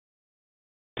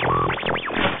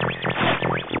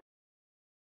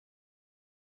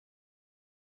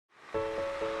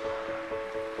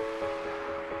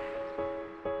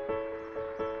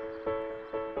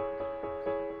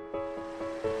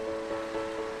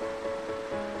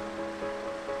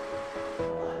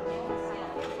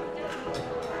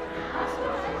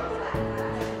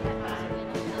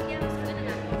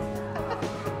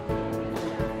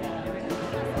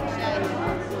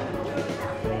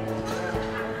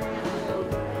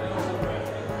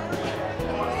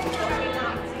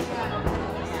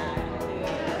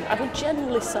would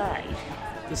generally say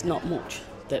there's not much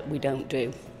that we don't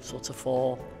do sort of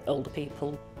for older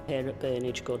people here at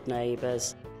Burnage Good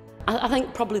Neighbours. I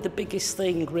think probably the biggest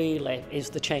thing really is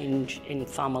the change in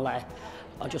family.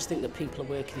 I just think that people are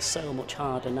working so much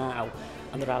harder now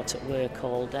and they're out at work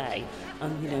all day,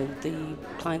 and you know, the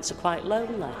clients are quite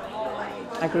lonely.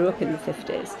 I grew up in the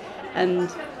 50s,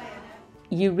 and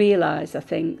you realise, I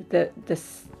think, that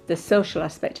the social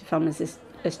aspect of families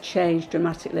has changed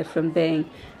dramatically from being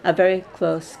a very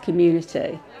close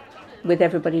community with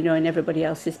everybody knowing everybody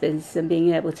else's business and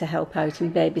being able to help out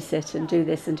and babysit and do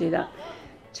this and do that,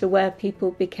 to where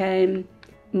people became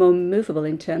more movable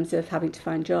in terms of having to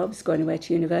find jobs, going away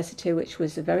to university, which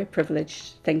was a very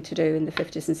privileged thing to do in the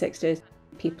 50s and 60s.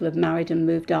 People have married and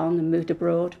moved on and moved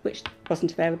abroad, which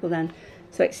wasn't available then.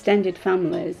 So extended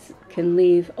families can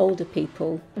leave older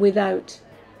people without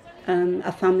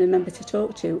a family member to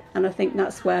talk to. And I think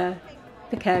that's where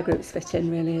the care groups fit in,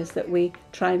 really, is that we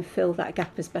try and fill that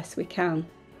gap as best we can.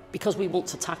 Because we want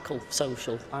to tackle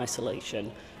social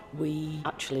isolation, we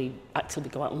actually actively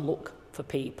go out and look for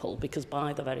people, because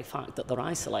by the very fact that they're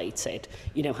isolated,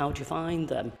 you know, how do you find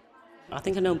them? I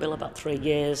think I know Bill about 3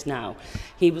 years now.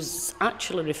 He was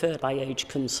actually referred by Age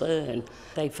Concern.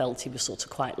 They felt he was sort of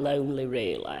quite lonely,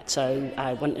 really. So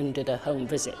I went and did a home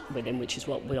visit with him, which is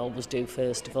what we always do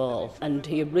first of all. And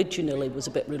he originally was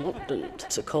a bit reluctant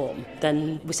to come.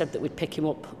 Then we said that we'd pick him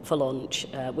up for lunch,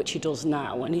 which he does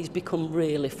now. And he's become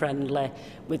really friendly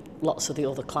with lots of the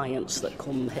other clients that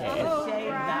come here.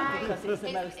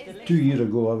 2 years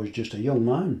ago, I was just a young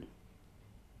man.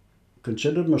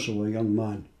 Considered myself a young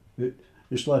man.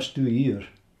 This last 2 years,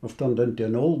 I've turned into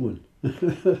an old one.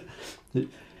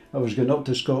 I was going up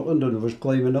to Scotland and I was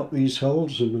climbing up these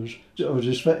hills, and I was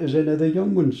as fit as any of the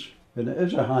young ones. And it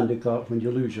is a handicap when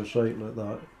you lose your sight like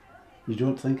that. You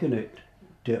don't think in it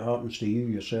till it happens to you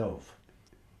yourself.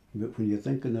 But when you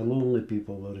think in the lonely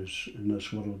people there is in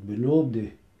this world, with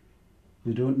nobody,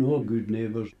 they don't know good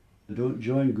neighbours, they don't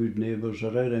join good neighbours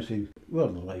or anything, well,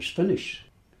 the life's finished,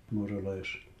 more or less.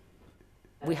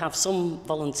 We have some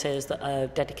volunteers that are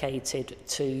dedicated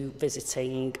to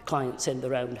visiting clients in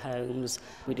their own homes.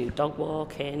 We do dog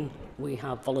walking. We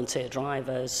have volunteer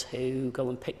drivers who go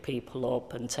and pick people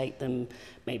up and take them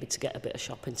maybe to get a bit of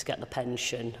shopping, to get the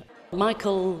pension.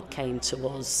 Michael came to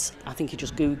us, I think he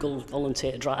just Googled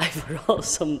volunteer driver or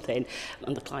something,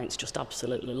 and the clients just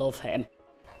absolutely love him.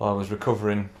 Well, I was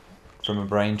recovering from a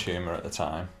brain tumour at the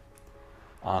time,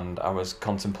 and I was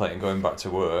contemplating going back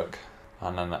to work.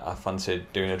 And then I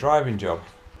fancied doing a driving job.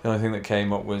 The only thing that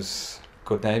came up was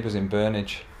Good Neighbours in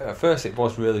Burnage. At first it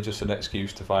was really just an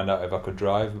excuse to find out if I could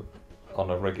drive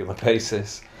on a regular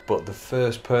basis. But the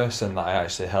first person that I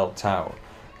actually helped out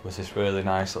was this really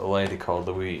nice little lady called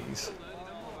Louise.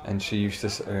 And she used to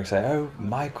say, "Oh,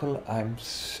 Michael, I'm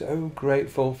so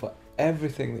grateful for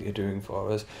everything that you're doing for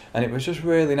us." And it was just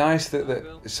really nice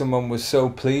that someone was so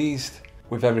pleased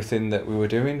with everything that we were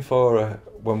doing for her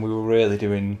when we were really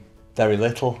doing very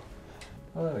little.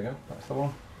 Oh, there we go, that's the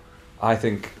one. I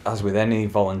think, as with any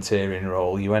volunteering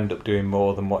role, you end up doing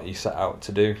more than what you set out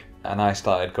to do. And I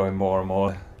started going more and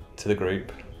more to the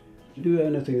group. Do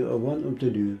anything that I want them to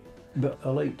do, but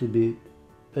I like to be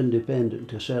independent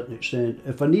to a certain extent.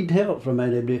 If I need help from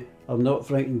anybody, I'm not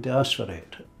frightened to ask for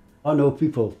it. I know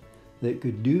people that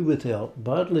could do with help,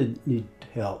 badly need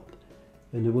help,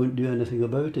 and they won't do anything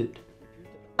about it.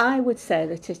 I would say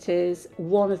that it is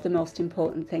one of the most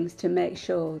important things to make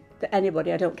sure that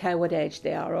anybody, I don't care what age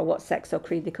they are or what sex or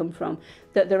creed they come from,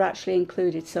 that they're actually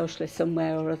included socially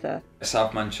somewhere or other.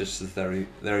 South Manchester's very,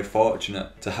 very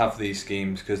fortunate to have these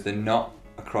schemes because they're not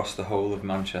across the whole of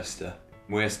Manchester.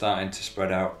 We're starting to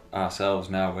spread out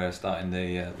ourselves now. We're starting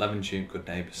the Neighbourhood Good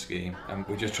Neighbours scheme, and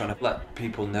we're just trying to let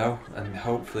people know, and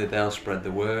hopefully they'll spread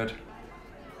the word,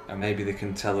 and maybe they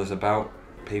can tell us about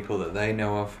people that they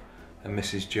know of. And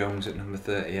Mrs. Jones at number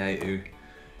 38, who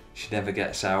she never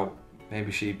gets out.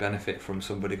 Maybe she'd benefit from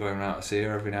somebody going around to see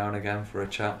her every now and again for a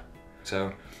chat.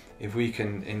 So if we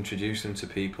can introduce them to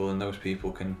people and those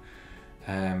people can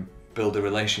build a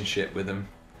relationship with them,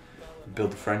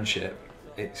 build a friendship,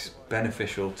 it's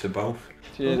beneficial to both.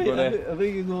 Cheers, buddy. I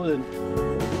think you go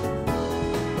then.